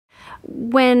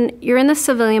when you're in the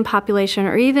civilian population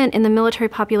or even in the military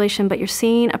population, but you're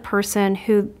seeing a person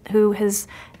who has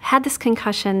had this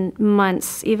concussion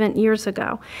months, even years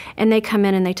ago, and they come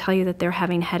in and they tell you that they're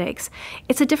having headaches,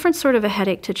 it's a different sort of a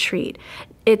headache to treat.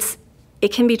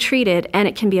 It can be treated and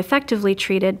it can be effectively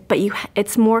treated, but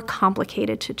it's more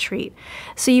complicated to treat.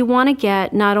 So you want to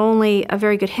get not only a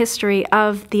very good history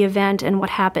of the event and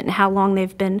what happened and how long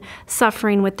they've been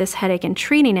suffering with this headache and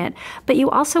treating it, but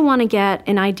you also want to get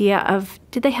an idea of,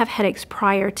 did they have headaches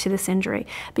prior to this injury?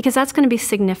 Because that's going to be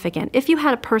significant. If you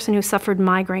had a person who suffered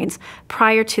migraines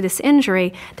prior to this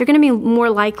injury, they're going to be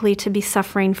more likely to be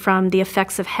suffering from the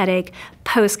effects of headache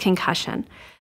post-concussion.